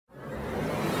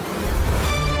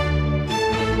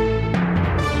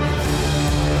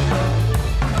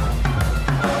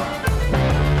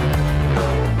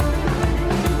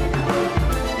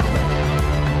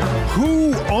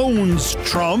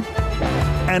Trump?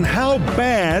 And how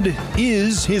bad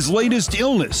is his latest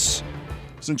illness?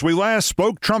 Since we last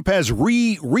spoke, Trump has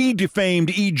re-defamed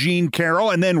E. Jean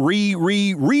Carroll and then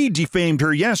re-defamed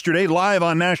her yesterday live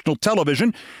on national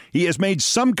television. He has made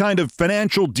some kind of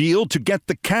financial deal to get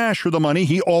the cash for the money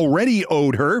he already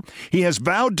owed her. He has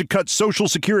vowed to cut Social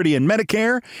Security and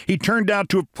Medicare. He turned out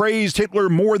to have praised Hitler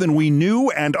more than we knew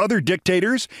and other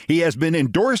dictators. He has been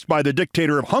endorsed by the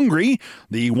dictator of Hungary,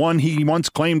 the one he once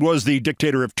claimed was the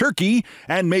dictator of Turkey,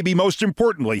 and maybe most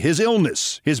importantly, his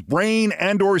illness, his brain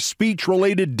and or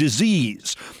speech-related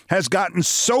disease has gotten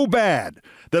so bad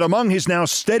that among his now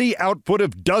steady output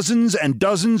of dozens and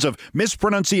dozens of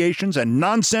mispronunciations and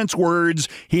nonsense words,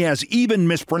 he has even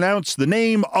mispronounced the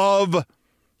name of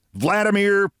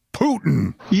Vladimir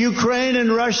Putin. Ukraine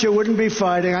and Russia wouldn't be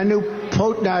fighting. I knew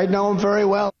Poten. I know him very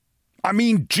well. I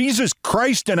mean, Jesus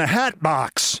Christ in a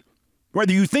Hatbox.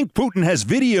 Whether you think Putin has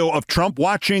video of Trump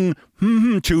watching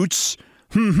toots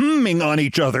ing on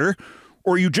each other,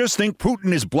 or you just think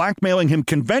Putin is blackmailing him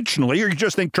conventionally, or you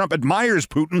just think Trump admires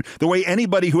Putin the way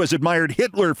anybody who has admired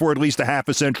Hitler for at least a half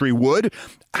a century would,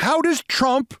 how does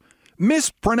Trump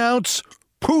mispronounce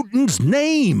Putin's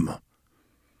name?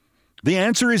 The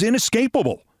answer is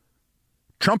inescapable.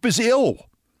 Trump is ill.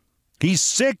 He's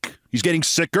sick. He's getting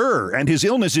sicker, and his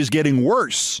illness is getting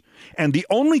worse. And the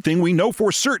only thing we know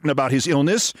for certain about his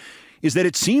illness is that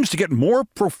it seems to get more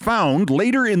profound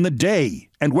later in the day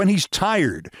and when he's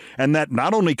tired, and that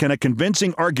not only can a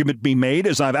convincing argument be made,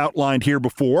 as I've outlined here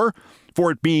before,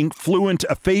 for it being fluent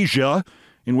aphasia,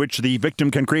 in which the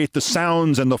victim can create the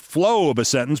sounds and the flow of a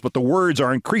sentence, but the words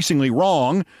are increasingly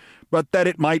wrong, but that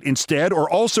it might instead or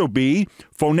also be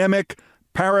phonemic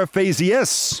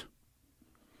paraphasias.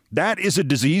 That is a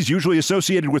disease usually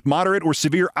associated with moderate or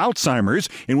severe Alzheimer's,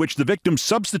 in which the victim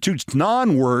substitutes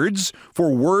non-words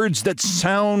for words that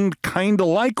sound kind of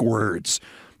like words.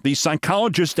 The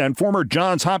psychologist and former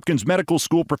Johns Hopkins Medical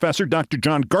School professor, Dr.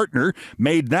 John Gartner,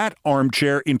 made that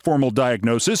armchair informal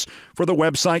diagnosis for the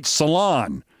website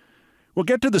Salon. We'll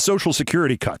get to the Social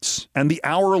Security cuts and the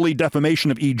hourly defamation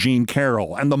of E. Jean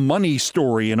Carroll and the money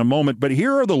story in a moment, but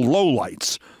here are the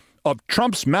lowlights of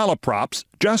Trump's malaprops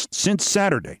just since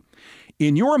Saturday.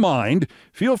 In your mind,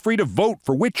 feel free to vote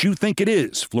for which you think it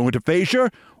is, fluent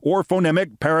aphasia or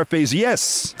phonemic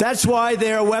paraphasias. That's why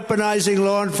they're weaponizing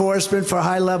law enforcement for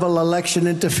high-level election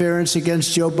interference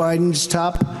against Joe Biden's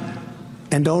top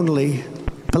and only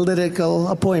political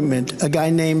appointment, a guy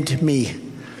named me.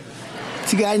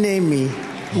 It's a guy named me.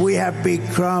 We have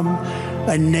become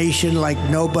a nation like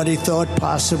nobody thought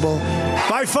possible.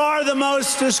 By far the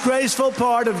most disgraceful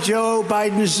part of Joe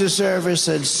Biden's service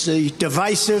is the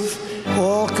divisive,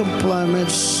 all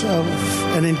compliments of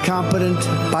an incompetent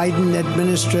Biden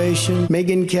administration.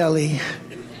 Megyn Kelly,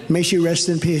 may she rest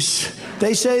in peace.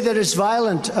 They say that it's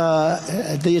violent,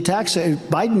 the attacks.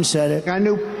 Biden said it. I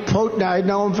knew Poten. I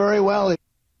know him very well.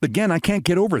 Again, I can't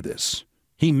get over this.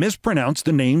 He mispronounced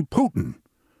the name Putin.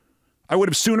 I would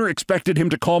have sooner expected him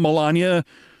to call Melania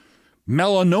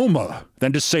Melanoma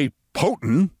than to say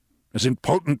Poten, as in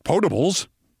potent potables.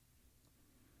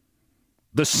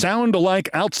 The sound-alike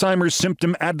Alzheimer's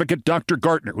symptom advocate Dr.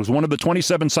 Gartner was one of the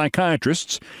 27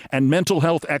 psychiatrists and mental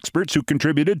health experts who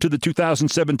contributed to the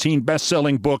 2017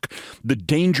 best-selling book, The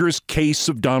Dangerous Case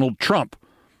of Donald Trump.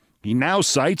 He now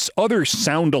cites other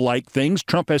sound-alike things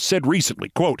Trump has said recently.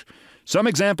 Quote, some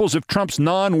examples of Trump's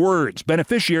non-words.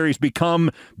 Beneficiaries become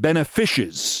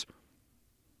beneficias.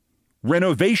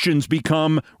 Renovations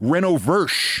become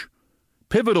renoversh.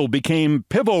 Pivotal became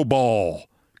pivoball.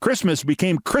 Christmas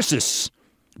became Christmas.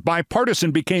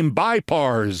 Bipartisan became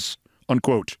bipars,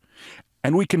 unquote.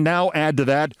 And we can now add to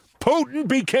that, Poten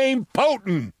became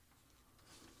Poten.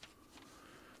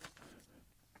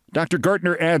 Dr.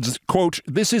 Gartner adds, quote,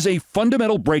 this is a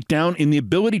fundamental breakdown in the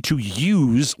ability to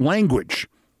use language.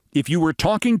 If you were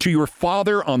talking to your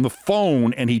father on the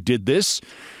phone and he did this,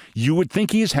 you would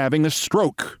think he is having a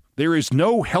stroke. There is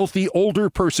no healthy older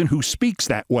person who speaks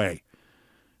that way.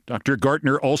 Dr.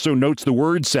 Gartner also notes the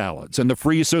word salads and the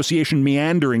free association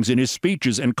meanderings in his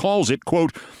speeches and calls it,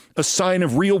 quote, a sign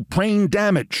of real brain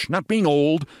damage, not being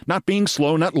old, not being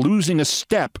slow, not losing a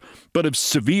step, but of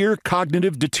severe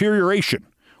cognitive deterioration.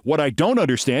 What I don't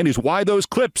understand is why those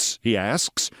clips, he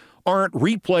asks, aren't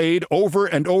replayed over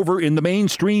and over in the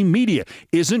mainstream media.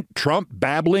 Isn't Trump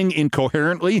babbling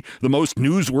incoherently the most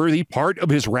newsworthy part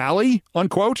of his rally,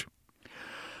 unquote?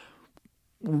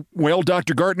 Well,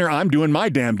 Dr. Gartner, I'm doing my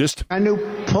damnedest. I knew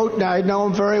Poten. I know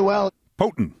him very well.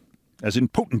 Poten, as in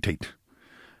potentate.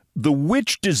 the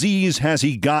which disease has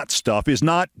he got stuff is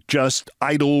not just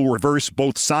idle reverse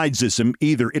both sidesism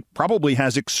either. It probably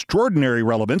has extraordinary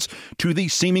relevance to the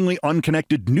seemingly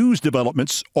unconnected news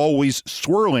developments always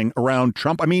swirling around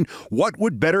Trump. I mean, what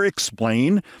would better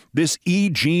explain this E.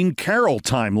 Jean Carroll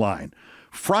timeline?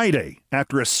 Friday,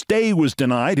 after a stay was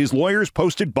denied, his lawyers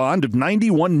posted bond of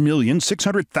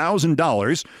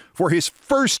 $91,600,000 for his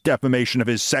first defamation of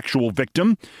his sexual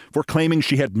victim for claiming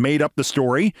she had made up the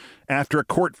story, after a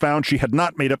court found she had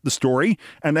not made up the story,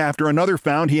 and after another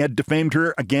found he had defamed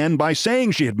her again by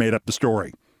saying she had made up the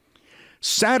story.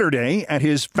 Saturday, at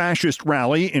his fascist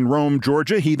rally in Rome,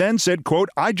 Georgia, he then said, quote,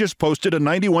 I just posted a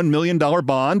 $91 million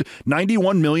bond,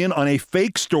 $91 million on a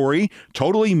fake story,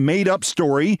 totally made up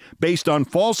story based on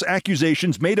false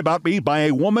accusations made about me by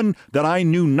a woman that I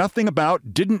knew nothing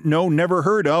about, didn't know, never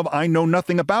heard of. I know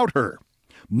nothing about her.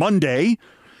 Monday,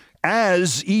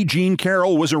 as E. Jean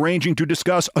Carroll was arranging to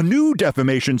discuss a new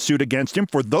defamation suit against him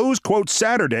for those quotes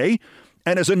Saturday,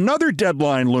 and as another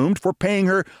deadline loomed for paying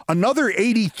her another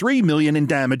 $83 million in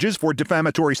damages for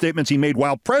defamatory statements he made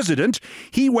while president,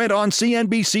 he went on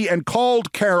CNBC and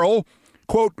called Carroll,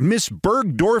 quote, Miss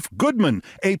Bergdorf Goodman,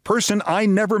 a person I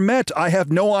never met. I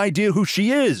have no idea who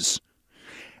she is.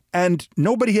 And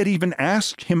nobody had even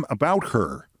asked him about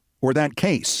her or that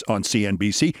case on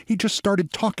CNBC. He just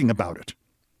started talking about it.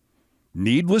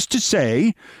 Needless to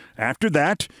say, after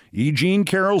that, E. Jean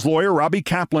Carroll's lawyer, Robbie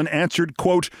Kaplan, answered,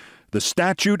 quote, the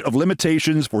statute of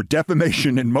limitations for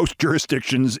defamation in most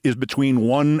jurisdictions is between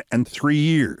 1 and 3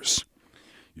 years.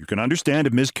 You can understand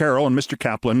if Ms. Carroll and Mr.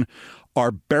 Kaplan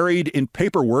are buried in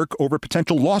paperwork over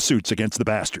potential lawsuits against the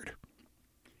bastard.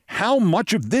 How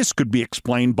much of this could be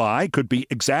explained by, could be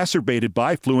exacerbated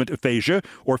by fluent aphasia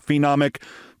or phonemic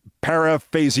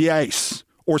paraphasias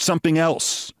or something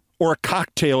else, or a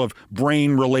cocktail of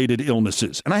brain-related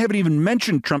illnesses? And I haven't even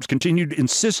mentioned Trump's continued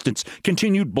insistence,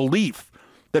 continued belief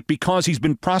that because he's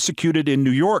been prosecuted in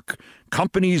New York,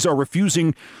 companies are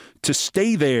refusing to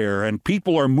stay there and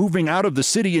people are moving out of the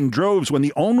city in droves when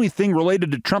the only thing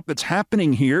related to Trump that's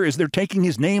happening here is they're taking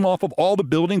his name off of all the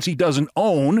buildings he doesn't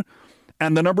own,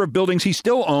 and the number of buildings he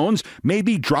still owns may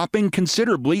be dropping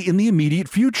considerably in the immediate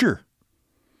future.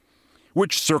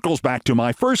 Which circles back to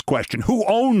my first question. Who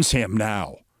owns him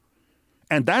now?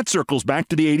 And that circles back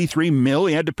to the $83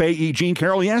 million he had to pay E. Jean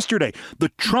Carroll yesterday.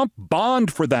 The Trump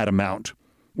bond for that amount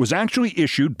was actually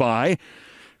issued by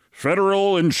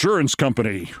Federal Insurance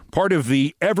Company, part of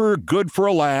the ever good for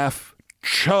a laugh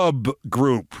Chubb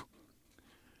Group.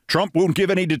 Trump won't give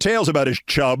any details about his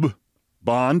Chubb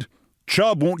bond.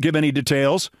 Chubb won't give any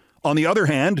details. On the other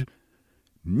hand,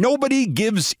 nobody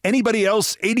gives anybody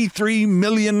else $83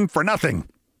 million for nothing.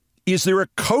 Is there a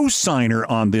co-signer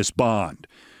on this bond?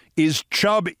 Is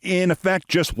Chubb, in effect,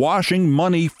 just washing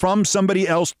money from somebody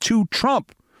else to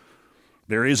Trump?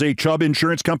 There is a Chubb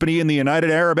Insurance Company in the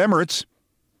United Arab Emirates.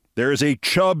 There is a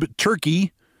Chubb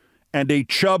Turkey and a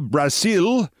Chubb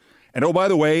Brazil. And oh, by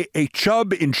the way, a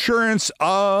Chubb Insurance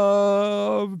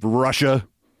of Russia.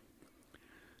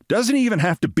 Doesn't even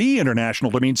have to be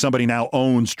international to mean somebody now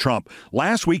owns Trump.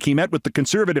 Last week, he met with the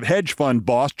conservative hedge fund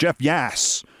boss, Jeff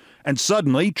Yass. And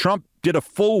suddenly, Trump did a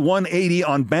full 180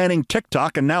 on banning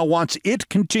TikTok and now wants it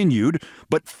continued,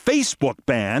 but Facebook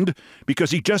banned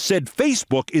because he just said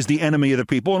Facebook is the enemy of the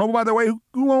people. And oh, by the way,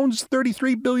 who owns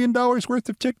 $33 billion worth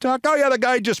of TikTok? Oh, yeah, the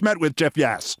guy just met with Jeff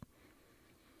Yass.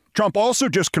 Trump also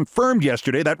just confirmed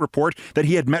yesterday that report that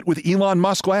he had met with Elon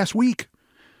Musk last week.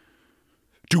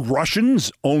 Do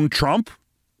Russians own Trump?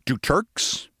 Do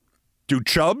Turks? Do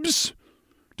Chubbs?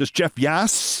 Does Jeff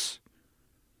Yass?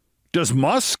 Does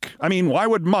Musk? I mean, why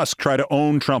would Musk try to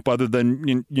own Trump other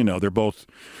than, you know, they're both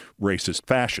racist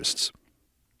fascists?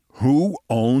 Who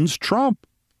owns Trump?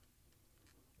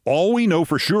 All we know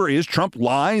for sure is Trump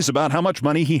lies about how much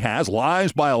money he has,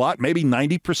 lies by a lot, maybe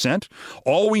 90%.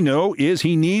 All we know is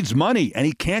he needs money and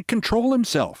he can't control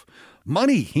himself.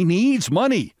 Money. He needs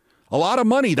money. A lot of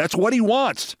money. That's what he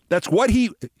wants. That's what he...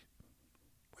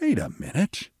 Wait a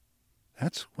minute.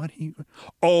 That's what he...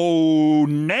 Oh,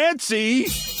 Nancy!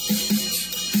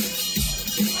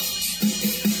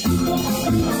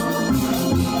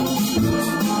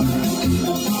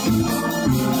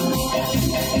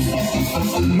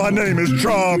 My name is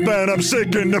Trump and I'm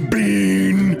sick in the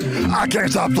bean. I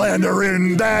can't stop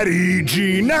slandering that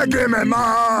E.G. Now give me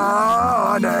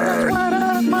money.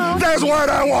 That's what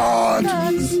I want.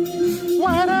 That's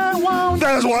what I want.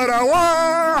 That's what I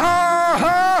want.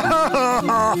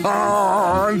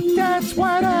 That's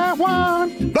what I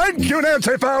want. Thank you,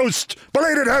 Nancy Faust.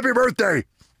 Belated happy birthday.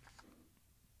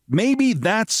 Maybe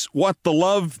that's what the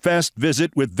Love Fest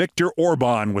visit with Viktor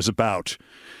Orban was about.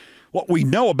 What we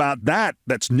know about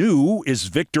that's new is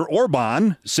Viktor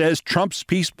Orban says Trump's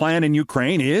peace plan in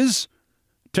Ukraine is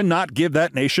to not give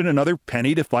that nation another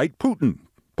penny to fight Putin.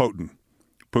 Poten,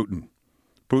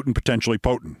 potentially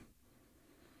Poten.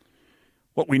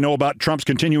 What we know about Trump's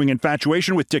continuing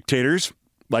infatuation with dictators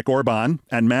like Orban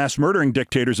and mass murdering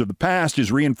dictators of the past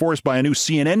is reinforced by a new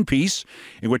CNN piece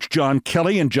in which John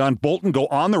Kelly and John Bolton go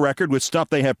on the record with stuff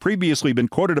they have previously been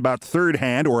quoted about third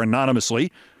hand or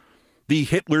anonymously. The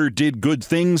Hitler did good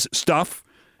things stuff,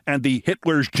 and the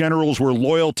Hitler's generals were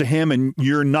loyal to him and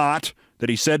you're not, that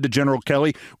he said to General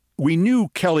Kelly. We knew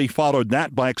Kelly followed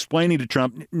that by explaining to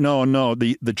Trump, no,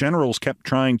 the generals kept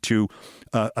trying to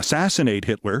assassinate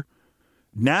Hitler.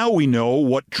 Now we know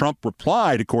what Trump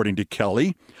replied, according to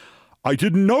Kelly. I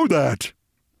didn't know that.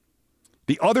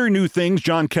 The other new things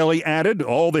John Kelly added,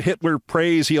 all the Hitler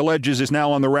praise he alleges is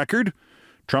now on the record.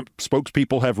 Trump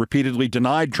spokespeople have repeatedly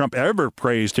denied Trump ever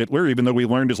praised Hitler, even though we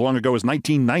learned as long ago as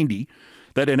 1990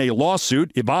 that in a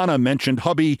lawsuit, Ivana mentioned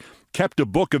hubby kept a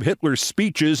book of Hitler's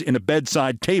speeches in a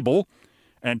bedside table,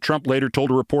 and Trump later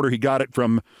told a reporter he got it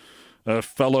from a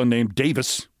fellow named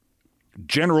Davis.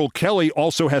 General Kelly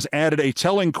also has added a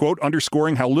telling quote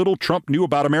underscoring how little Trump knew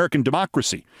about American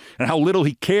democracy and how little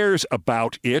he cares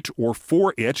about it or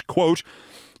for it. Quote,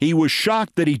 he was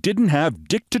shocked that he didn't have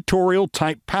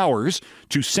dictatorial-type powers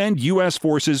to send U.S.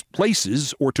 forces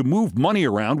places or to move money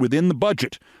around within the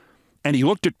budget. And he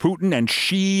looked at Putin and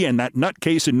Xi and that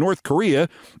nutcase in North Korea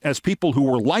as people who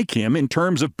were like him in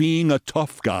terms of being a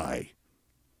tough guy.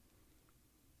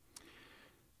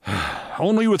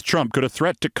 Only with Trump could a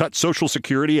threat to cut Social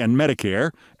Security and Medicare,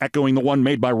 echoing the one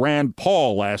made by Rand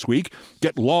Paul last week,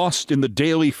 get lost in the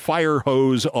daily fire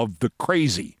hose of the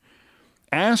crazy.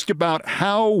 Asked about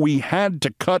how we had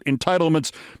to cut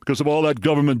entitlements because of all that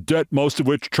government debt, most of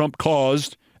which Trump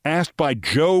caused, asked by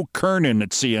Joe Kernan at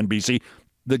CNBC,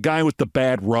 the guy with the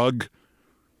bad rug.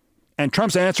 And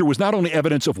Trump's answer was not only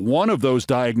evidence of one of those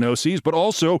diagnoses, but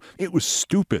also it was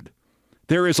stupid.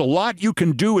 There is a lot you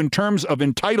can do in terms of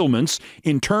entitlements,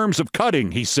 in terms of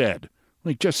cutting, he said.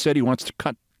 Well, he just said he wants to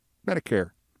cut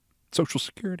Medicare, Social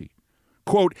Security.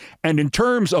 Quote, and in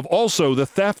terms of also the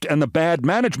theft and the bad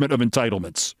management of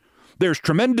entitlements. There's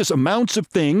tremendous amounts of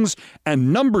things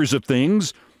and numbers of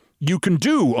things you can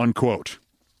do, unquote.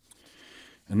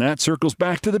 And that circles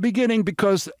back to the beginning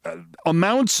because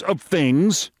amounts of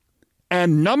things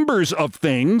and numbers of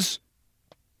things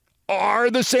are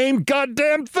the same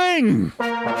goddamn thing.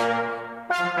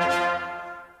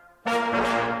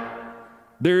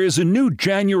 There is a new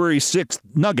January 6th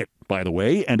nugget, by the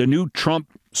way, and a new Trump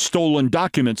stolen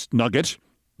documents nugget.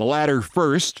 The latter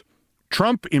first.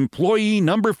 Trump employee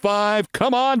number 5,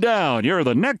 come on down. You're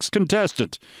the next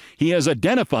contestant. He has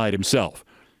identified himself.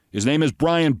 His name is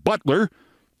Brian Butler,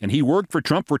 and he worked for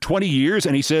Trump for 20 years,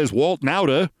 and he says Walt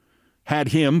Nauta had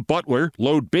him, Butler,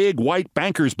 load big white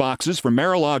banker's boxes from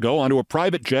Mar-a-Lago onto a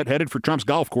private jet headed for Trump's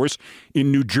golf course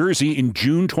in New Jersey in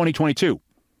June 2022.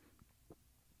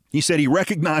 He said he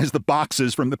recognized the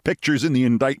boxes from the pictures in the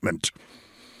indictment.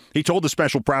 He told the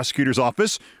special prosecutor's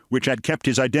office, which had kept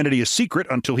his identity a secret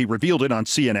until he revealed it on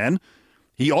CNN.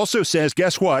 He also says,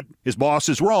 guess what? His boss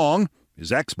is wrong,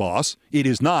 his ex-boss. It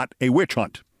is not a witch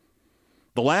hunt.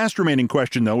 The last remaining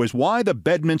question, though, is why the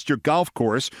Bedminster golf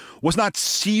course was not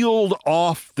sealed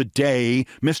off the day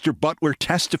Mr. Butler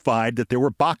testified that there were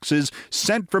boxes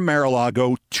sent from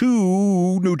Mar-a-Lago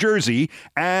to New Jersey,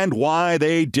 and why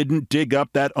they didn't dig up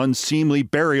that unseemly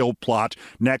burial plot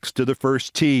next to the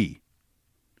first tee.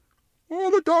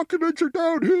 Oh, the documents are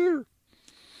down here.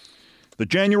 The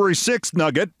January 6th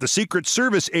nugget, the Secret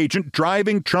Service agent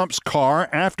driving Trump's car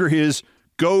after his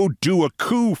 "Go do a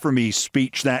coup for me"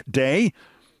 speech that day,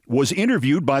 was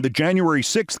interviewed by the January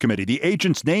 6th committee. The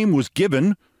agent's name was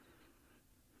given,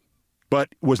 but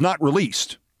was not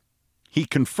released. He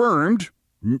confirmed,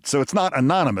 so it's not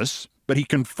anonymous, but he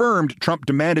confirmed Trump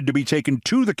demanded to be taken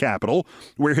to the Capitol,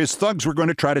 where his thugs were going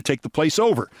to try to take the place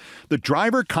over. The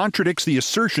driver contradicts the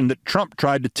assertion that Trump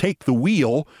tried to take the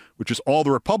wheel, which is all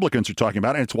the Republicans are talking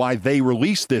about, and it's why they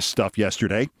released this stuff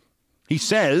yesterday. He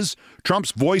says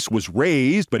Trump's voice was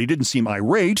raised, but he didn't seem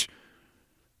irate.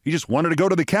 He just wanted to go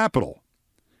to the Capitol.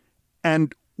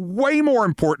 And way more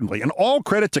importantly, and all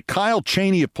credit to Kyle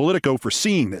Cheney of Politico for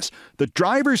seeing this, the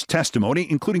driver's testimony,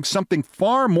 including something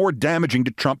far more damaging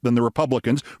to Trump than the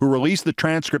Republicans who released the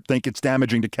transcript think it's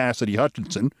damaging to Cassidy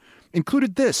Hutchinson,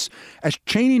 included this. As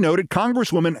Cheney noted,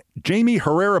 Congresswoman Jamie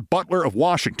Herrera Butler of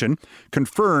Washington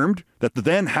confirmed that the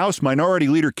then House Minority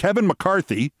Leader Kevin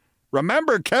McCarthy,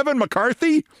 remember Kevin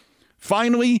McCarthy,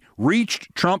 finally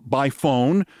reached Trump by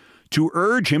phone to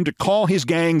urge him to call his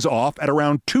gangs off at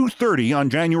around 2:30 on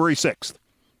January 6th.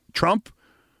 Trump,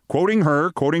 quoting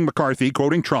her, quoting McCarthy,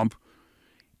 quoting Trump,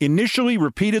 initially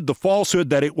repeated the falsehood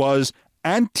that it was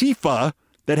Antifa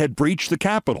that had breached the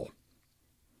Capitol.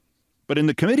 But in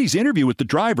the committee's interview with the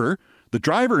driver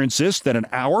insists that an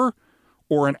hour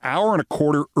or an hour and a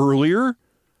quarter earlier,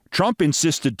 Trump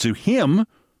insisted to him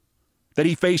that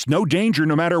he faced no danger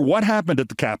no matter what happened at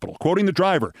the Capitol. Quoting the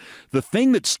driver, the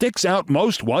thing that sticks out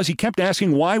most was he kept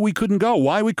asking why we couldn't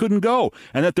go,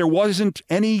 and that there wasn't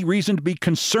any reason to be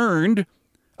concerned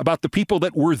about the people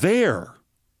that were there,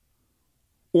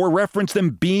 or reference them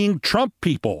being Trump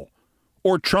people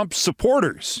or Trump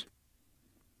supporters.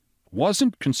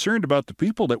 Wasn't concerned about the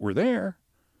people that were there.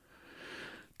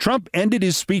 Trump ended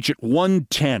his speech at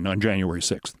 1:10 on January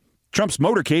 6th. Trump's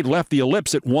motorcade left the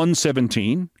ellipse at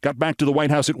 1:17, got back to the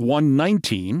White House at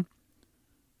 1:19.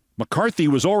 McCarthy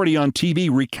was already on TV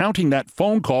recounting that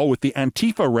phone call with the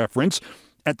Antifa reference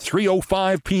at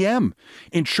 3:05 p.m.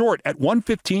 In short, at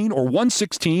 1:15 or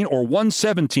 1:16 or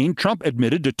 1:17, Trump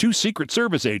admitted to two Secret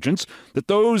Service agents that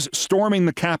those storming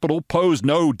the Capitol posed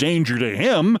no danger to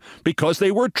him because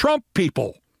they were Trump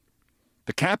people.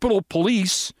 The Capitol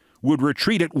Police would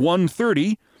retreat at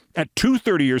 1:30. At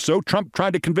 2:30 or so, Trump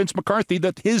tried to convince McCarthy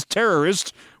that his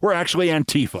terrorists were actually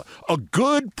Antifa. A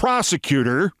good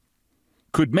prosecutor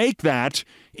could make that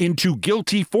into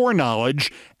guilty foreknowledge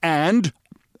and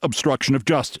obstruction of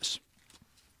justice.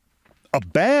 A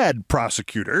bad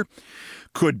prosecutor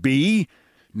could be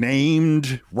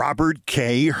named Robert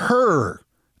K. Hur,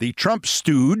 the Trump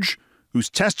stooge, whose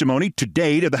testimony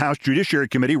today to the House Judiciary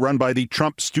Committee, run by the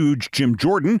Trump stooge Jim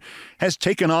Jordan, has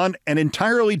taken on an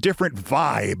entirely different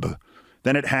vibe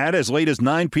than it had as late as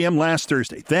 9 p.m. last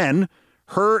Thursday. Then,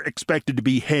 Hur expected to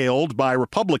be hailed by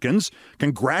Republicans,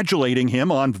 congratulating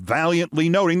him on valiantly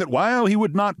noting that while he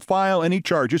would not file any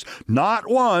charges, not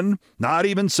one, not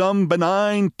even some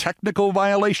benign technical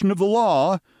violation of the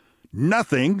law,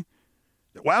 nothing,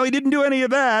 while he didn't do any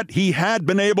of that, he had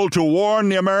been able to warn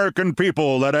the American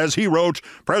people that, as he wrote,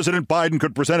 President Biden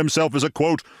could present himself as a,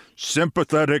 quote,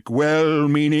 sympathetic,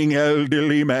 well-meaning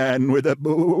elderly man with a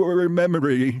poor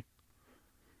memory.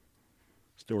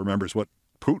 Still remembers what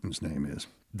Putin's name is.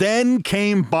 Then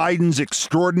came Biden's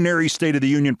extraordinary State of the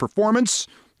Union performance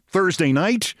Thursday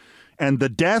night, and the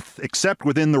death, except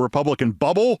within the Republican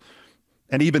bubble,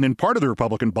 and even in part of the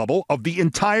Republican bubble, of the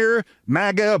entire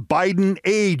MAGA Biden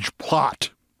age plot.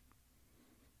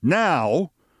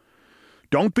 Now,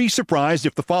 don't be surprised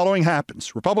if the following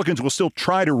happens. Republicans will still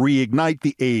try to reignite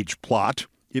the age plot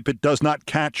if it does not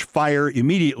catch fire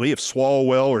immediately, if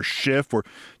Swalwell or Schiff or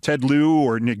Ted Lieu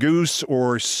or Neguse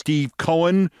or Steve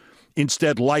Cohen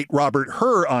instead light Robert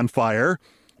Hur on fire.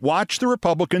 Watch the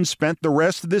Republicans spend the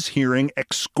rest of this hearing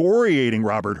excoriating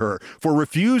Robert Hur for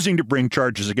refusing to bring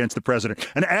charges against the president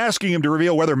and asking him to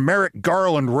reveal whether Merrick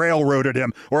Garland railroaded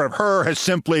him or if Hur has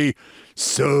simply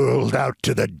sold out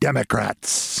to the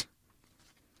Democrats.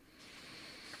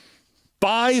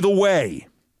 By the way,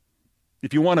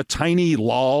 if you want a tiny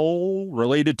lull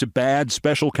related to bad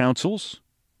special counsels,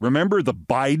 remember the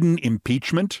Biden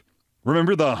impeachment?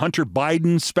 Remember the Hunter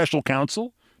Biden special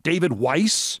counsel, David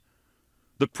Weiss?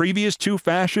 The previous two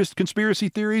fascist conspiracy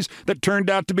theories that turned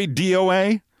out to be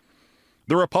DOA?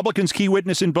 The Republicans' key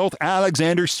witness in both,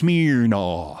 Alexander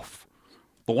Smirnov,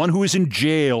 the one who is in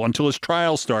jail until his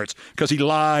trial starts because he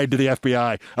lied to the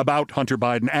FBI about Hunter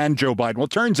Biden and Joe Biden. Well, it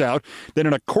turns out that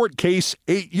in a court case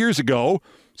 8 years ago,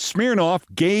 Smirnov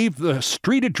gave the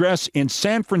street address in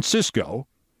San Francisco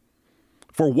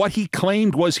for what he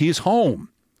claimed was his home.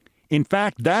 In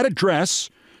fact, that address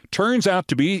turns out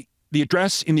to be the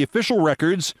address in the official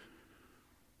records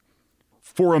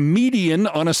for a median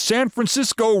on a San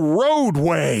Francisco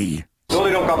roadway. No,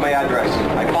 they don't got my address.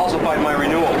 I falsified my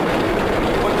renewal.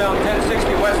 Put down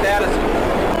 1060 West Addison.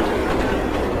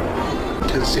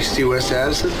 1060 West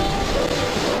Addison?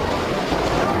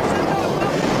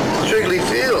 Wrigley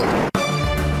Field.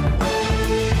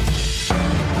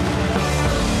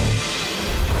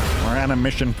 We're on a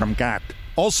mission from God.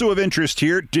 Also of interest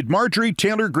here, did Marjorie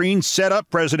Taylor Greene set up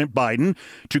President Biden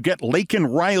to get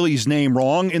Laken Riley's name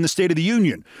wrong in the State of the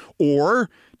Union? Or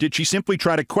did she simply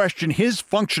try to question his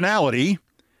functionality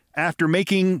after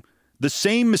making the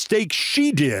same mistake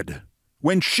she did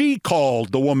when she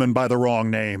called the woman by the wrong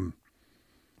name?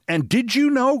 And did you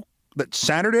know that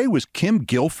Saturday was Kim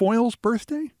Guilfoyle's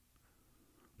birthday?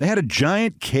 They had a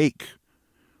giant cake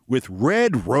with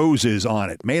red roses on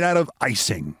it made out of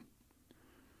icing.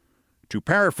 To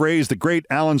paraphrase the great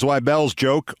Alan Zweibel's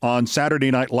joke on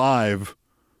Saturday Night Live,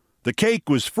 the cake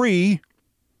was free,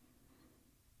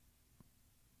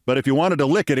 but if you wanted to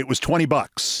lick it, it was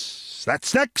 $20.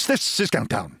 That's next. This is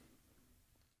Countdown.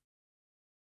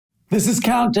 This is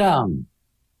Countdown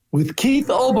with Keith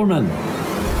Olbermann.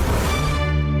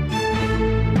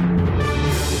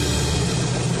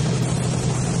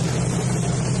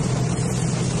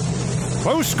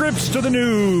 Postscripts to the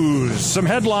news. Some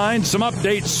headlines, some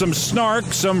updates, some snark,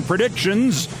 some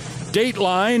predictions.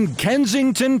 Dateline,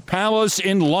 Kensington Palace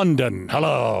in London.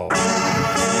 Hello.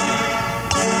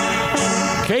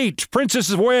 Kate,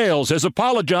 Princess of Wales, has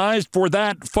apologized for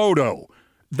that photo.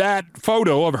 That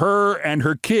photo of her and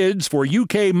her kids for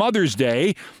UK Mother's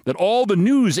Day that all the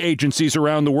news agencies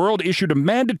around the world issued a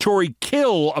mandatory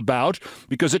kill about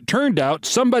because it turned out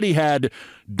somebody had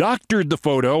doctored the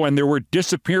photo and there were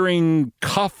disappearing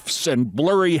cuffs and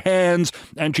blurry hands.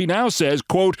 And she now says,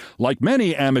 quote, like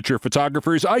many amateur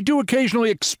photographers, I do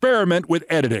occasionally experiment with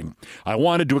editing. I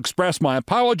wanted to express my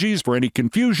apologies for any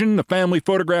confusion the family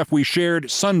photograph we shared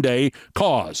Sunday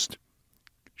caused.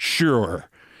 Sure.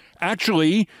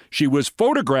 Actually, she was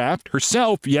photographed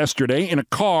herself yesterday in a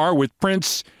car with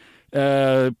Prince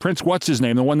what's his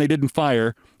name, the one they didn't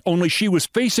fire, only she was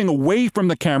facing away from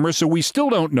the camera, so we still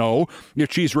don't know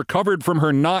if she's recovered from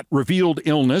her not-revealed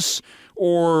illness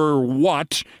or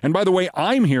what. And by the way,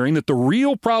 I'm hearing that the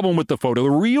real problem with the photo, the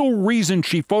real reason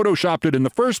she photoshopped it in the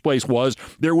first place was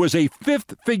there was a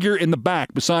fifth figure in the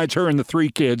back besides her and the three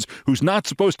kids who's not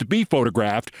supposed to be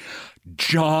photographed.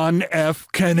 John F.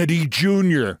 Kennedy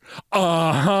Jr.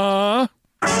 Uh-huh.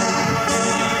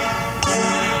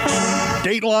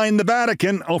 Dateline, the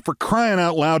Vatican. Oh, for crying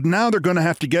out loud, now they're going to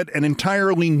have to get an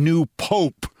entirely new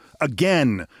pope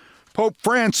again. Pope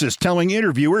Francis telling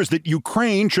interviewers that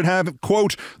Ukraine should have,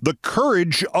 quote, the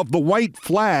courage of the white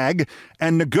flag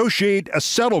and negotiate a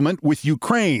settlement with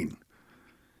Ukraine.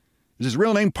 Is his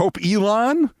real name Pope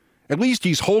Elon? At least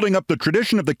he's holding up the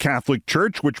tradition of the Catholic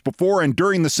Church, which before and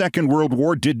during the Second World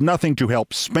War did nothing to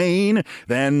help Spain,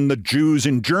 then the Jews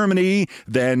in Germany,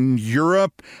 then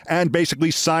Europe, and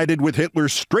basically sided with Hitler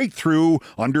straight through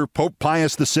under Pope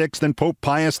Pius VI and Pope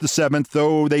Pius VII,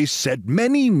 though they said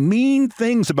many mean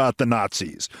things about the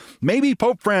Nazis. Maybe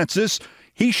Pope Francis,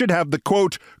 he should have the,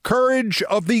 quote, courage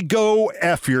of the go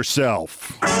F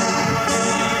yourself.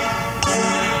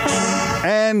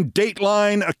 And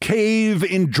Dateline, a cave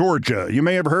in Georgia. You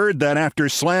may have heard that after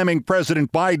slamming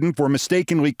President Biden for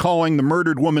mistakenly calling the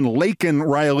murdered woman Lincoln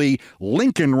Riley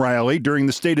during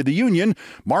the State of the Union,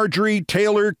 Marjorie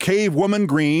Taylor Cavewoman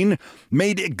Greene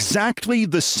made exactly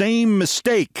the same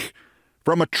mistake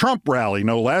from a Trump rally,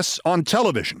 no less, on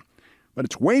television. But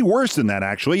it's way worse than that,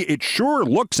 actually. It sure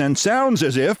looks and sounds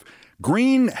as if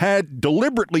Greene had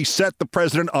deliberately set the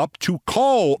president up to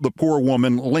call the poor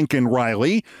woman Lincoln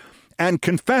Riley and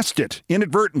confessed it,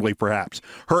 inadvertently perhaps.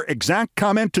 Her exact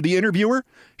comment to the interviewer,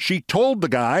 she told the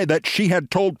guy that she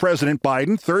had told President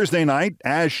Biden Thursday night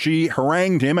as she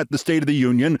harangued him at the State of the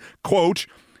Union, quote,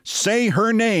 say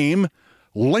her name,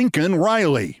 Lincoln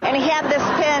Riley. And he had this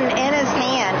pen in his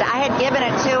hand. I had given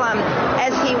it to him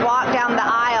as he walked down the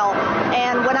aisle.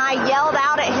 And when I yelled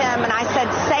out at him and I said,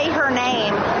 say her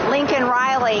name, Lincoln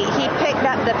Riley, he picked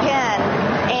up the pen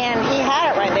and he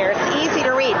had it right there. It's easy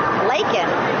to read, Lincoln,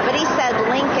 but he said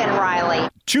Lincoln Riley.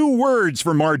 2 words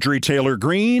for Marjorie Taylor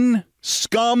Greene,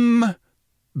 scum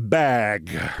bag.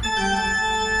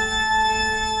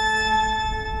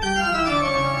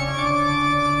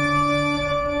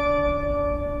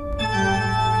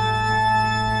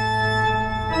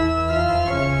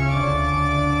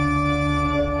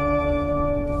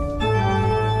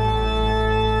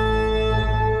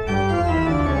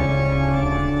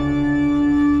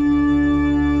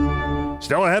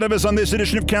 Still ahead of us on this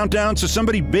edition of Countdown, so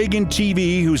somebody big in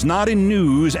TV who's not in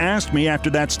news asked me after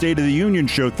that State of the Union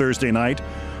show Thursday night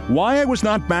why I was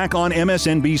not back on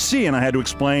MSNBC, and I had to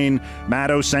explain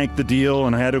Maddow sank the deal,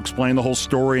 and I had to explain the whole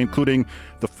story, including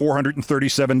the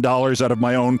 $437 out of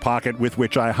my own pocket with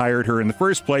which I hired her in the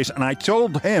first place, and I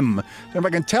told him, if I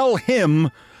can tell him,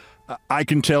 I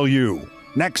can tell you.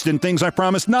 Next, in things I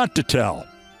promised not to tell,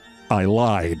 I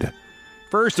lied.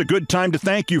 First, a good time to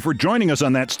thank you for joining us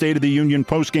on that State of the Union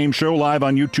postgame show live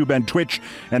on YouTube and Twitch,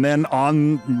 and then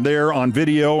on there on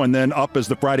video, and then up as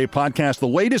the Friday podcast. The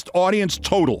latest audience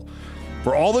total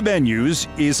for all the venues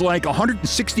is like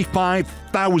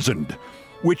 165,000,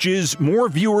 which is more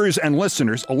viewers and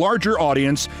listeners, a larger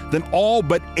audience than all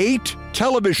but 8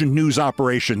 television news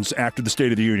operations after the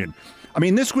State of the Union. I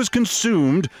mean, this was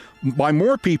consumed by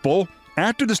more people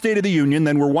after the State of the Union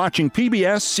than were watching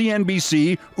PBS,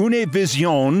 CNBC,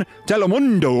 Univision,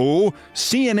 Telemundo,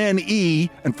 CNN-E,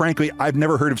 and frankly, I've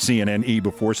never heard of CNN-E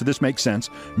before, so this makes sense,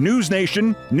 News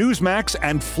Nation, Newsmax,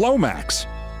 and Flomax.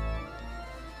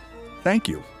 Thank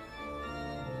you.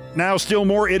 Now still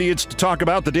more idiots to talk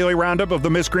about the daily roundup of the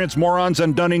miscreants, morons,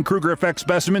 and Dunning-Kruger effect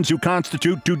specimens who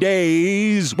constitute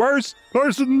today's worst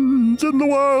persons in the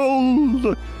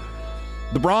world.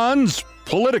 The bronze,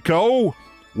 Politico,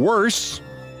 worse.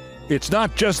 It's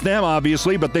not just them,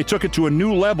 obviously, but they took it to a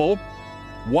new level.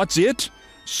 What's it?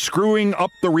 Screwing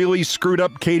up the really screwed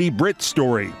up Katie Britt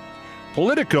story.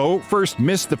 Politico first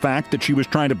missed the fact that she was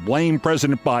trying to blame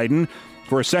President Biden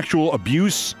for a sexual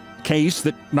abuse case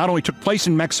that not only took place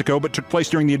in Mexico, but took place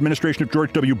during the administration of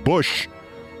George W. Bush.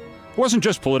 It wasn't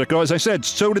just Politico, as I said,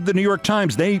 so did the New York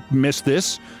Times. They missed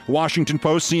this. Washington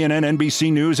Post, CNN,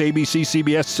 NBC News, ABC,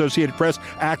 CBS, Associated Press,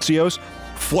 Axios,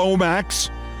 Flomax.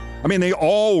 I mean, they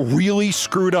all really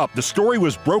screwed up. The story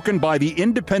was broken by the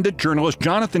independent journalist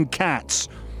Jonathan Katz,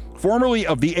 formerly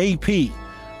of the AP,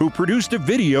 who produced a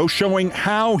video showing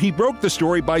how he broke the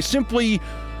story by simply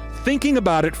thinking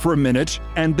about it for a minute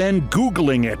and then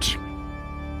Googling it.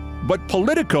 But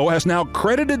Politico has now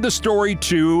credited the story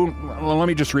to, well, let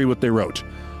me just read what they wrote.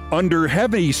 Under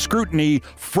heavy scrutiny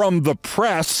from the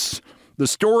press, the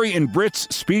story in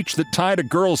Britt's speech that tied a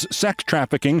girl's sex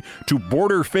trafficking to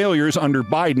border failures under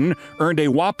Biden earned a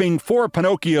whopping 4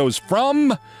 Pinocchios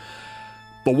from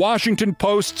the Washington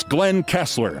Post's Glenn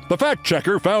Kessler. The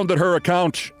fact-checker found that her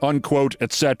account, unquote,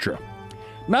 etc.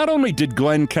 Not only did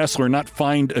Glenn Kessler not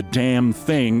find a damn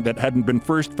thing that hadn't been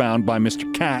first found by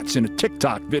Mr. Katz in a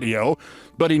TikTok video,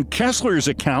 but in Kessler's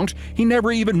account, he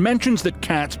never even mentions that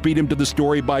Katz beat him to the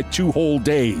story by 2 whole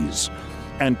days.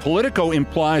 And Politico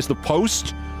implies the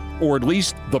Post, or at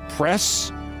least the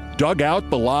press, dug out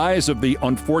the lies of the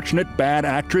unfortunate bad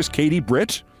actress Katie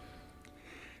Britt.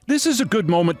 This is a good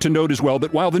moment to note as well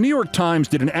that while the New York Times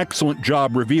did an excellent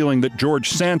job revealing that George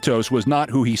Santos was not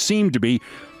who he seemed to be,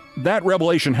 that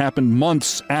revelation happened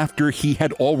months after he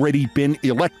had already been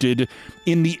elected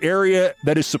in the area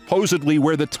that is supposedly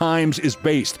where the Times is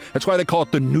based. That's why they call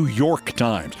it the New York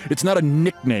Times. It's not a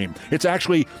nickname. It's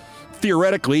actually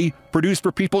theoretically produced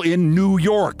for people in New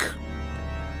York.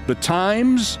 The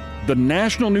Times, the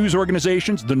national news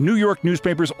organizations, the New York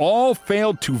newspapers all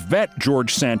failed to vet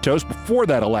George Santos before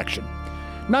that election.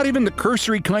 Not even the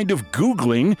cursory kind of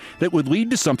Googling that would lead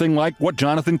to something like what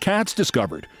Jonathan Katz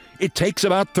discovered. It takes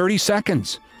about 30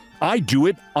 seconds. I do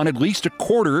it on at least a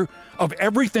quarter of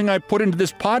everything I put into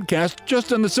this podcast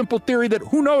just on the simple theory that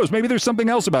who knows, maybe there's something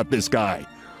else about this guy.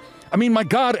 I mean, my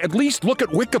God, at least look at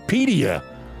Wikipedia.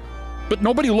 But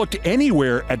nobody looked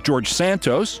anywhere at George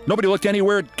Santos. Nobody looked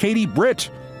anywhere at Katie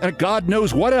Britt. And God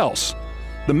knows what else.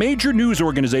 The major news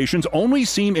organizations only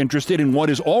seem interested in what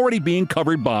is already being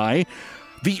covered by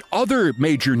the other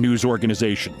major news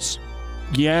organizations.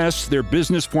 Yes, their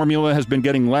business formula has been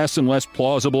getting less and less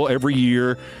plausible every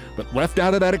year, but left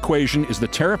out of that equation is the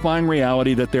terrifying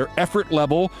reality that their effort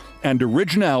level and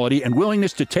originality and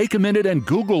willingness to take a minute and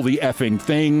Google the effing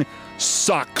thing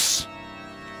sucks.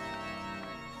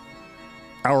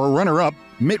 Our runner-up,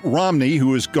 Mitt Romney,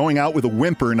 who is going out with a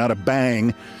whimper, not a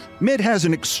bang. Mitt has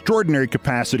an extraordinary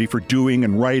capacity for doing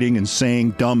and writing and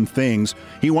saying dumb things.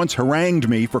 He once harangued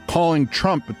me for calling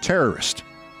Trump a terrorist.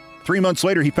 3 months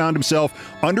later, he found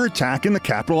himself under attack in the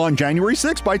Capitol on January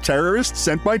 6th by terrorists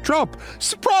sent by Trump.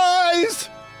 Surprise!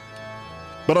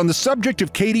 But on the subject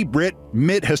of Katie Britt,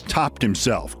 Mitt has topped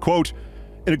himself. Quote,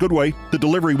 in a good way, the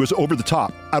delivery was over the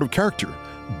top, out of character.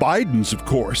 Biden's, of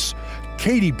course.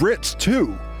 Katie Britt's,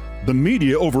 too. The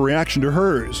media overreaction to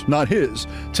hers, not his,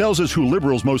 tells us who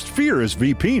liberals most fear as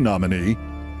VP nominee.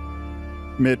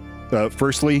 Mitt,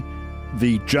 firstly,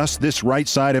 the just this right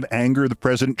side of anger the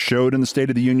president showed in the State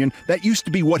of the Union, that used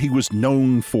to be what he was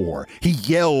known for. He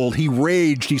yelled, he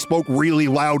raged, he spoke really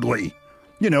loudly.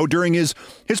 You know, during his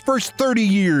first 30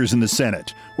 years in the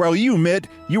Senate, while you, Mitt,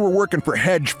 you were working for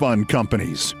hedge fund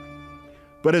companies.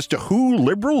 But as to who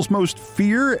liberals most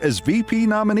fear as VP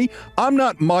nominee, I'm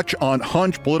not much on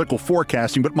hunch political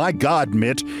forecasting, but my God,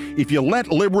 Mitt, if you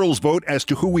let liberals vote as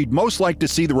to who we'd most like to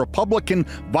see the Republican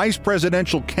vice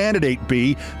presidential candidate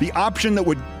be, the option that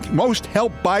would most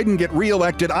help Biden get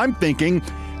reelected, I'm thinking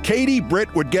Katie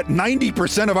Britt would get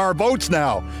 90% of our votes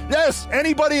now. Yes,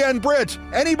 anybody and Britt.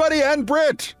 Anybody and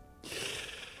Britt.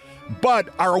 But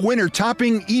our winner,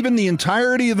 topping even the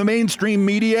entirety of the mainstream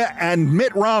media and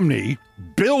Mitt Romney,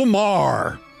 Bill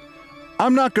Maher.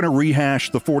 I'm not going to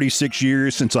rehash the 46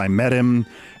 years since I met him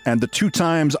and the 2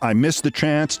 times I missed the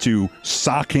chance to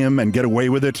sock him and get away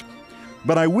with it.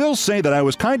 But I will say that I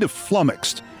was kind of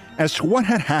flummoxed as to what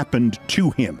had happened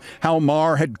to him, how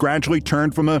Maher had gradually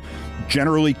turned from a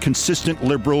generally consistent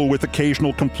liberal with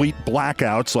occasional complete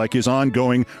blackouts like his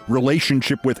ongoing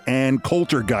relationship with Ann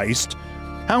Coultergeist,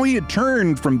 how he had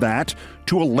turned from that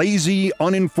to a lazy,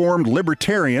 uninformed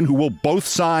libertarian who will both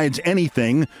sides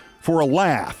anything for a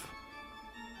laugh.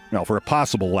 Well, for a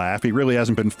possible laugh. He really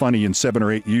hasn't been funny in 7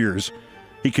 or 8 years.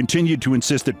 He continued to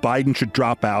insist that Biden should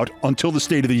drop out until the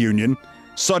State of the Union.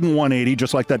 Sudden 180,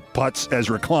 just like that putz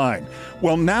Ezra Klein.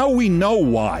 Well, now we know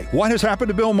why. What has happened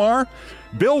to Bill Maher?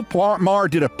 Bill Maher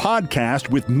did a podcast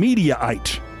with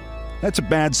Mediaite. That's a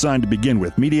bad sign to begin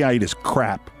with. Mediaite is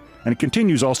crap. And it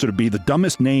continues also to be the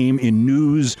dumbest name in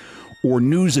news or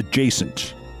news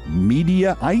adjacent.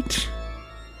 Mediaite?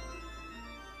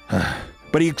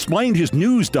 But he explained his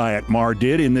news diet, Maher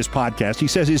did, in this podcast. He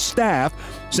says his staff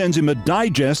sends him a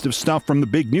digest of stuff from the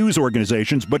big news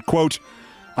organizations, but, quote,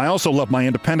 I also love my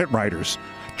independent writers.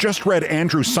 Just read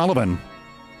Andrew Sullivan.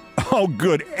 Oh,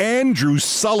 good. Andrew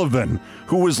Sullivan,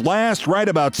 who was last right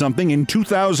about something in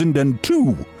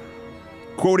 2002.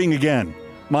 Quoting again,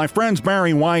 my friends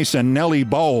Barry Weiss and Nellie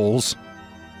Bowles.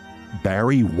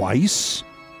 Barry Weiss?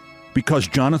 Because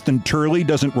Jonathan Turley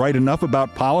doesn't write enough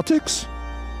about politics?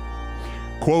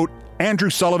 Quote, Andrew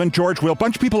Sullivan, George Will,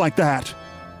 bunch of people like that.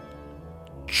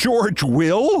 George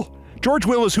Will? George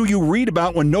Will is who you read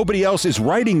about when nobody else is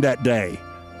writing that day.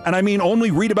 And I mean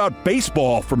only read about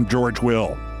baseball from George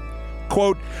Will.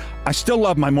 Quote, I still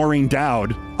love my Maureen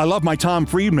Dowd. I love my Tom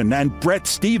Friedman and Brett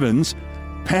Stevens.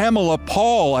 Pamela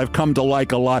Paul I've come to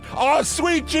like a lot. Oh,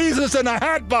 sweet Jesus in a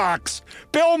Hatbox!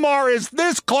 Bill Maher is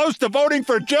this close to voting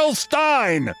for Jill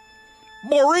Stein.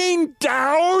 Maureen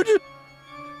Dowd?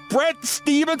 Brett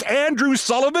Stevens? Andrew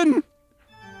Sullivan?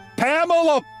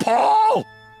 Pamela Paul?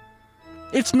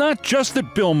 It's not just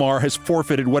that Bill Maher has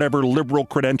forfeited whatever liberal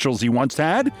credentials he once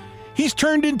had. He's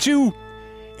turned into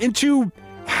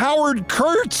Howard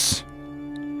Kurtz.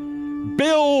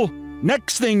 Bill,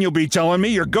 next thing you'll be telling me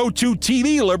your go-to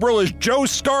TV liberal is Joe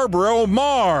Scarborough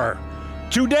Maher.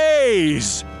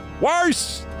 Today's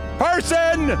worst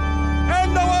person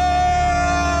in the world!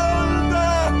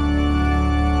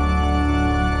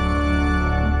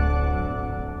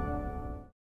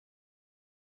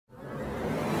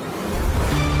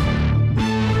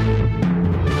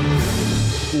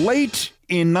 Late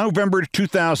in November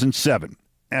 2007,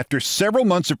 after several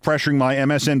months of pressuring my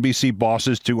MSNBC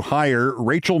bosses to hire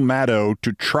Rachel Maddow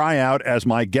to try out as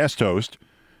my guest host,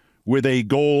 with a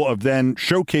goal of then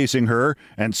showcasing her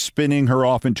and spinning her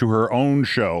off into her own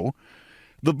show,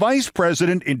 the vice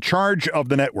president in charge of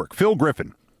the network, Phil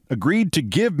Griffin, agreed to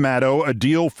give Maddow a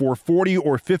deal for $40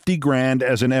 or $50 grand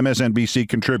as an MSNBC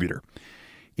contributor.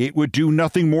 It would do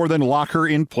nothing more than lock her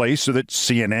in place so that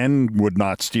CNN would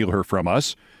not steal her from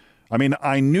us. I mean,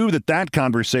 I knew that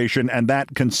conversation and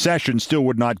that concession still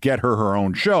would not get her her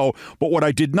own show, but what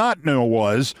I did not know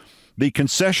was the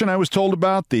concession I was told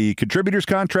about, the contributor's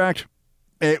contract,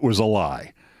 it was a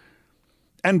lie.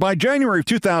 And by January of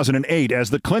 2008, as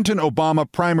the Clinton-Obama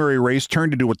primary race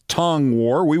turned into a tongue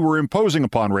war, we were imposing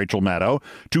upon Rachel Maddow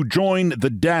to join the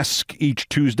desk each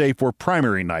Tuesday for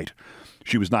primary night.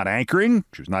 She was not anchoring,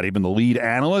 she was not even the lead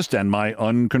analyst, and my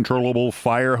uncontrollable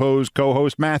fire hose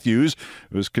co-host Matthews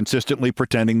was consistently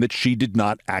pretending that she did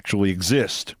not actually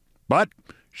exist. But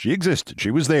she existed,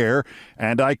 she was there,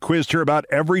 and I quizzed her about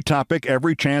every topic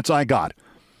every chance I got.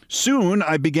 Soon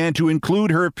I began to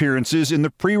include her appearances in the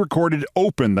pre-recorded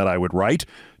open that I would write,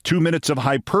 2 minutes of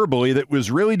hyperbole that was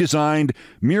really designed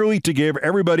merely to give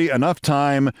everybody enough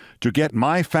time to get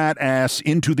my fat ass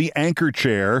into the anchor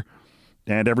chair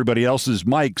and everybody else's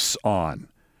mics on.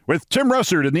 With Tim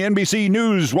Russert in the NBC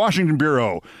News Washington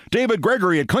Bureau, David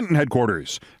Gregory at Clinton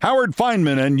headquarters, Howard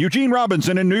Feynman and Eugene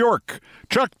Robinson in New York,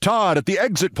 Chuck Todd at the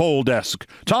exit poll desk,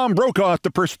 Tom Brokaw at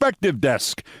the perspective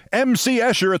desk, MC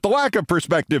Escher at the lack of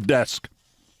perspective desk.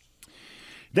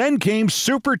 Then came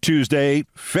Super Tuesday,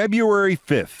 February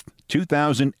 5th,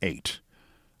 2008.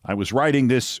 I was writing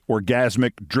this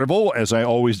orgasmic drivel, as I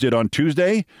always did on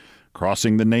Tuesday,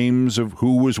 crossing the names of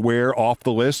who was where off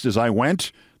the list as I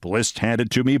went, the list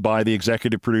handed to me by the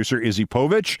executive producer Izzy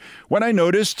Povich, when I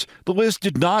noticed the list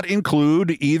did not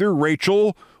include either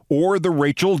Rachel or the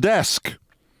Rachel desk.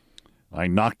 I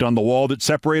knocked on the wall that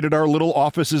separated our little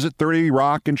offices at 30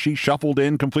 Rock, and she shuffled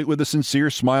in, complete with a sincere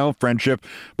smile of friendship,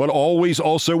 but always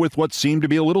also with what seemed to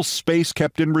be a little space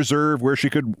kept in reserve where she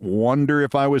could wonder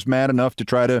if I was mad enough to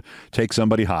try to take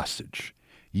somebody hostage.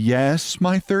 Yes,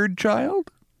 my third child?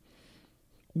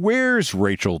 Where's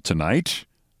Rachel tonight?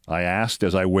 I asked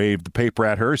as I waved the paper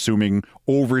at her, assuming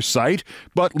oversight,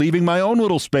 but leaving my own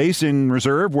little space in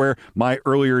reserve where my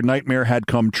earlier nightmare had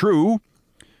come true.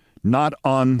 Not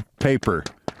on paper.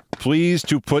 Please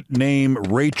to put name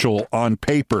Rachel on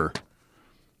paper.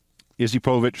 Izzy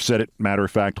Povich said it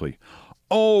matter-of-factly.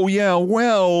 Oh, yeah,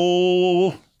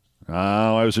 well...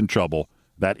 Oh, I was in trouble.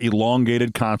 That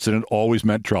elongated consonant always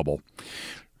meant trouble.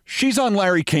 She's on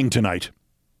Larry King tonight.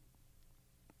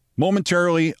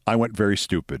 Momentarily, I went very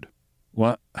stupid.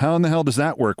 Well, how in the hell does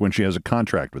that work when she has a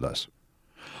contract with us?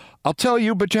 I'll tell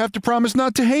you, but you have to promise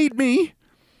not to hate me.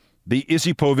 The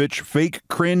Isipovich fake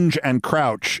cringe and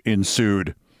crouch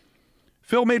ensued.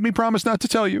 Phil made me promise not to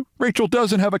tell you. Rachel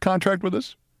doesn't have a contract with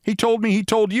us. He told me he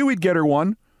told you he'd get her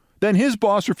one. Then his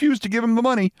boss refused to give him the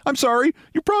money. I'm sorry.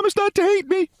 You promised not to hate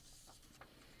me.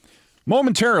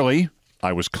 Momentarily,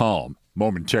 I was calm.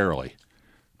 Momentarily.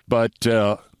 But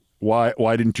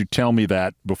why didn't you tell me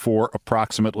that before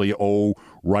approximately,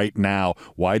 right now?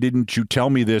 Why didn't you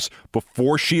tell me this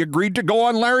before she agreed to go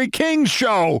on Larry King's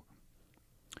show?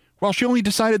 Well, she only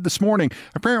decided this morning.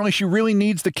 Apparently, she really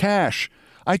needs the cash.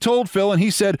 I told Phil, and he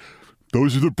said,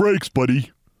 "Those are the breaks,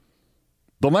 buddy."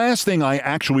 The last thing I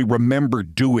actually remember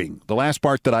doing, the last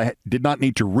part that I did not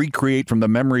need to recreate from the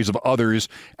memories of others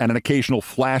and an occasional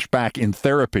flashback in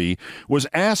therapy, was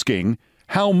asking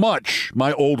how much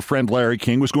my old friend Larry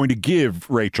King was going to give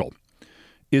Rachel.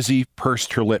 Izzy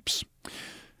pursed her lips.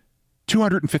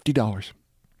 $250.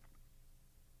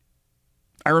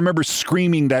 I remember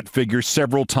screaming that figure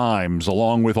several times,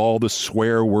 along with all the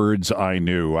swear words I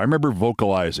knew. I remember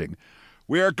vocalizing,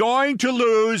 "We are going to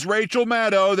lose Rachel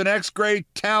Maddow, the next great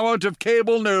talent of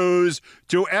cable news,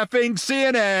 to effing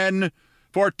CNN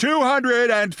for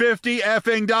 $250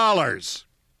 effing dollars."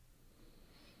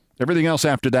 Everything else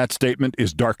after that statement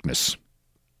is darkness.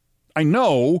 I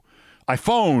know I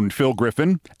phoned Phil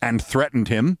Griffin and threatened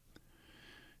him.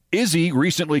 Izzy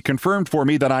recently confirmed for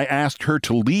me that I asked her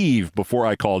to leave before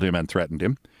I called him and threatened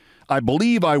him. I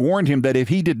believe I warned him that if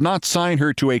he did not sign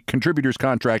her to a contributor's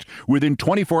contract within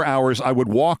 24 hours, I would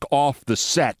walk off the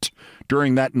set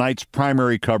during that night's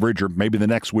primary coverage, or maybe the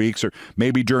next week's, or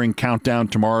maybe during Countdown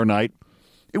tomorrow night.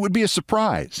 It would be a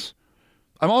surprise.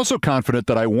 I'm also confident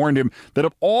that I warned him that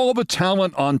of all the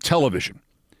talent on television,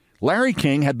 Larry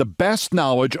King had the best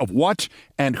knowledge of what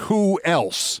and who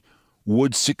else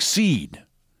would succeed.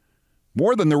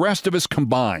 More than the rest of us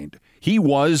combined, he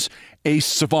was a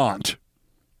savant.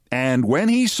 And when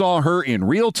he saw her in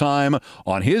real time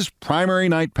on his primary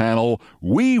night panel,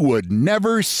 we would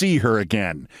never see her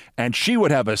again, and she would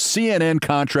have a CNN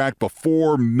contract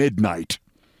before midnight.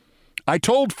 I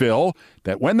told Phil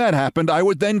that when that happened, I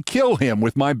would then kill him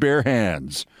with my bare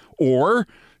hands. Or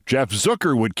Jeff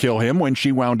Zucker would kill him when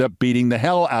she wound up beating the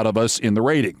hell out of us in the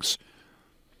ratings.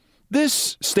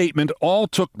 This statement all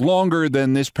took longer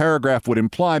than this paragraph would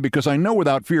imply because I know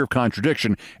without fear of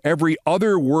contradiction, every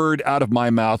other word out of my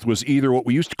mouth was either what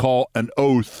we used to call an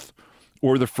oath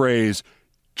or the phrase,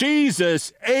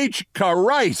 "Jesus H.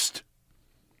 Christ."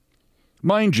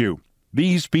 Mind you,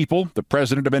 these people, the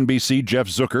president of NBC, Jeff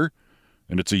Zucker,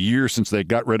 and it's a year since they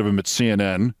got rid of him at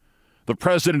CNN, the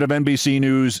president of NBC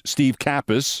News, Steve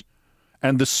Kappas,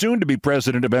 and the soon-to-be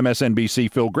president of MSNBC,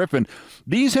 Phil Griffin,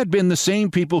 these had been the same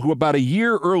people who about a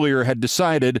year earlier had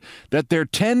decided that their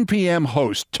 10 p.m.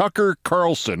 host, Tucker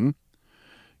Carlson,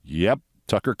 yep,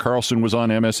 Tucker Carlson was on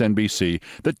MSNBC,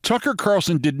 that Tucker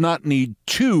Carlson did not need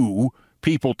two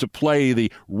people to play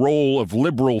the role of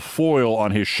liberal foil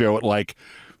on his show at like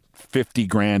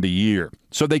 $50,000 a year.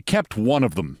 So they kept one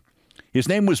of them. His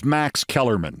name was Max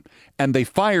Kellerman, and they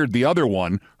fired the other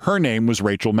one. Her name was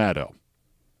Rachel Maddow.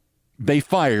 They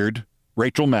fired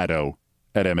Rachel Maddow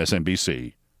at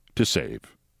MSNBC to save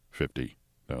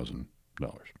 $50,000.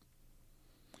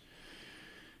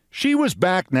 She was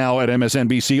back now at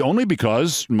MSNBC only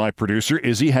because my producer,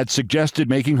 Izzy, had suggested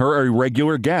making her a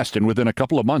regular guest, and within a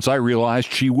couple of months I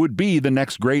realized she would be the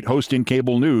next great host in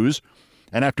cable news.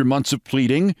 And after months of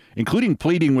pleading, including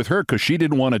pleading with her because she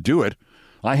didn't want to do it,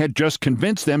 I had just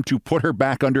convinced them to put her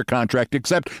back under contract,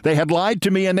 except they had lied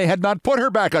to me and they had not put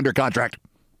her back under contract.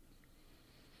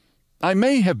 I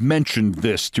may have mentioned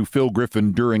this to Phil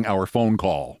Griffin during our phone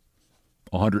call.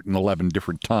 111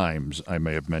 different times I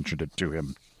may have mentioned it to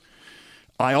him.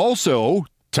 I also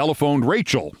telephoned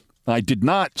Rachel. I did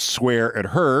not swear at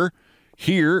her.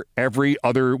 Here, every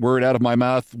other word out of my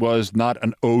mouth was not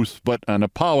an oath, but an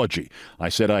apology. I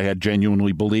said I had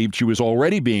genuinely believed she was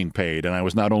already being paid, and I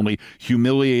was not only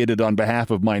humiliated on behalf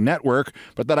of my network,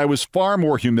 but that I was far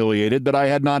more humiliated that I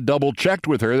had not double-checked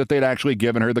with her that they'd actually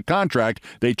given her the contract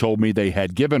they told me they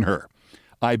had given her.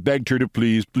 I begged her to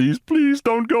please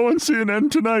don't go on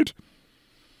CNN tonight.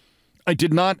 I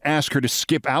did not ask her to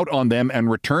skip out on them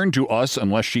and return to us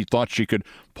unless she thought she could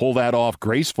pull that off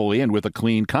gracefully and with a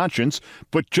clean conscience,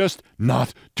 but just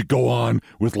not to go on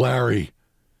with Larry.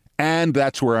 And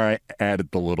that's where I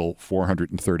added the little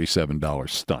 $437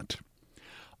 stunt.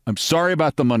 I'm sorry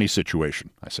about the money situation,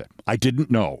 I said. I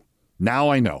didn't know. Now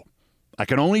I know. I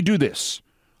can only do this.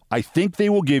 I think they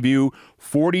will give you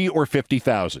 $40,000 or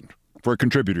 $50,000 for a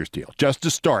contributor's deal, just to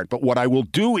start. But what I will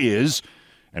do is,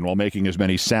 and while making as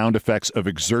many sound effects of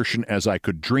exertion as I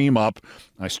could dream up,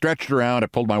 I stretched around, I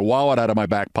pulled my wallet out of my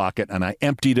back pocket, and I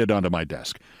emptied it onto my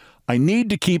desk. I need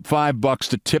to keep $5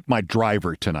 to tip my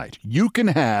driver tonight. You can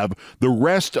have the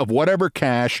rest of whatever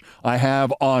cash I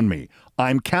have on me.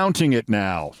 I'm counting it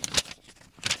now.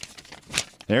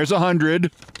 There's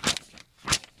 100.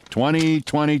 20,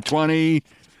 20, 20.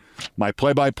 My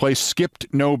play-by-play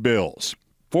skipped no bills.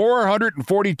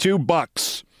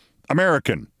 $442.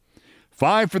 American.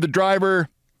 5 for the driver,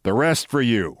 the rest for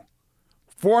you.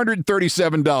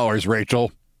 $437,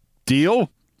 Rachel. Deal?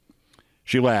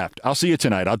 She laughed. I'll see you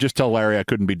tonight. I'll just tell Larry I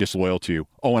couldn't be disloyal to you.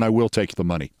 Oh, and I will take the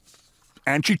money.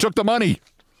 And she took the money.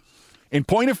 In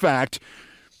point of fact,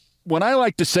 when I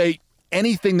like to say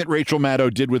anything that Rachel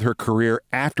Maddow did with her career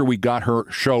after we got her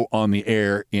show on the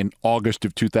air in August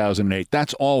of 2008,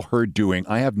 that's all her doing.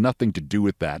 I have nothing to do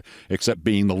with that except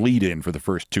being the lead-in for the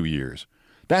first 2 years.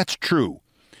 That's true.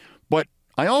 But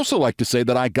I also like to say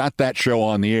that I got that show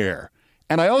on the air.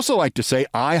 And I also like to say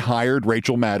I hired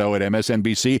Rachel Maddow at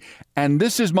MSNBC, and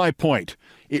this is my point.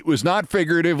 It was not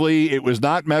figuratively, it was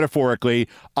not metaphorically.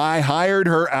 I hired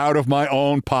her out of my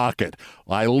own pocket.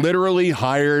 I literally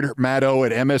hired Maddow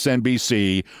at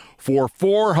MSNBC for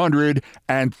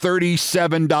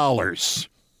 $437.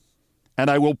 And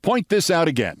I will point this out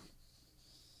again.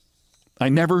 I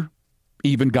never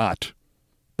even got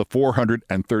the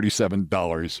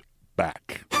 $437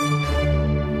 back.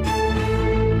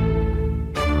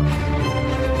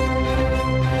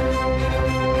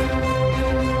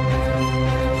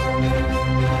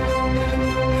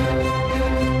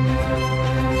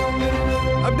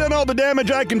 I've done all the damage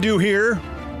I can do here,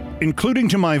 including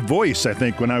to my voice, I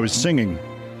think, when I was singing.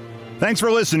 Thanks for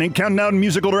listening. Counting Out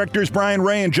musical directors Brian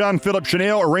Ray and John Philip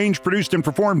Chanel arranged, produced, and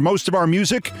performed most of our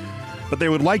music, but they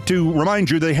would like to remind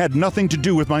you they had nothing to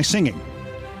do with my singing.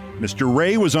 Mr.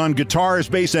 Ray was on guitars,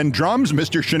 bass, and drums.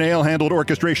 Mr. Chanel handled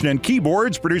orchestration and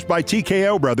keyboards, produced by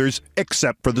TKO Brothers,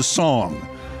 except for the song.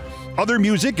 Other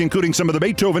music, including some of the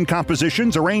Beethoven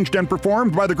compositions, arranged and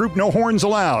performed by the group No Horns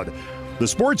Allowed. The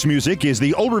sports music is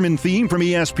the Olbermann theme from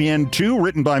ESPN2,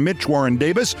 written by Mitch Warren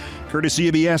Davis, courtesy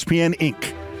of ESPN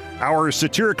Inc. Our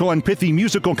satirical and pithy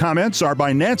musical comments are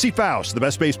by Nancy Faust, the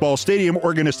best baseball stadium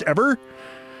organist ever.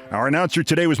 Our announcer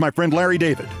today was my friend Larry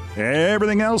David.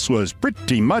 Everything else was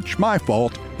pretty much my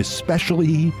fault,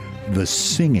 especially the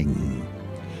singing.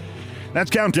 That's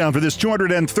Countdown for this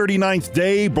 239th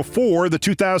day before the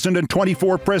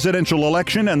 2024 presidential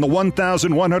election and the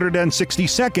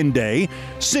 1,162nd day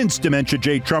since Dementia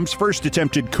J. Trump's first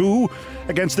attempted coup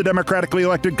against the democratically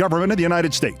elected government of the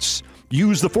United States.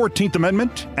 Use the 14th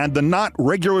Amendment and the not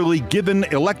regularly given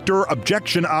elector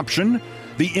objection option,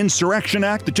 the Insurrection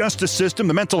Act, the justice system,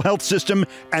 the mental health system,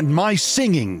 and my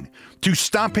singing to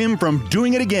stop him from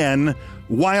doing it again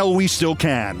while we still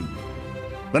can.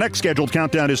 The next scheduled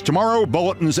countdown is tomorrow.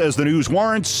 Bulletins as the news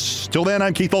warrants. Till then,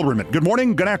 I'm Keith Olbermann. Good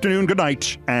morning, good afternoon, good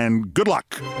night, and good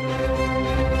luck.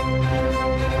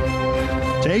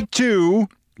 Take two.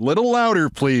 Little louder,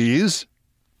 please.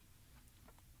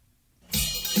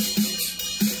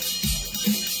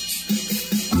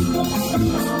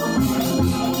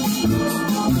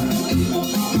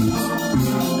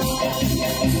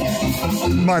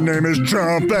 My name is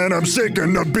Trump and I'm sick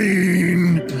in the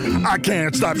bean. I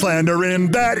can't stop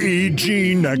slandering that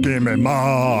E-gene. Now give me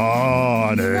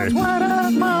money. That's what I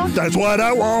want. That's what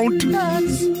I want.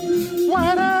 That's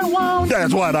what I want.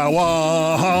 That's what I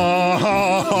want.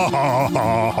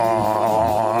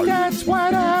 That's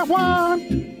what I want.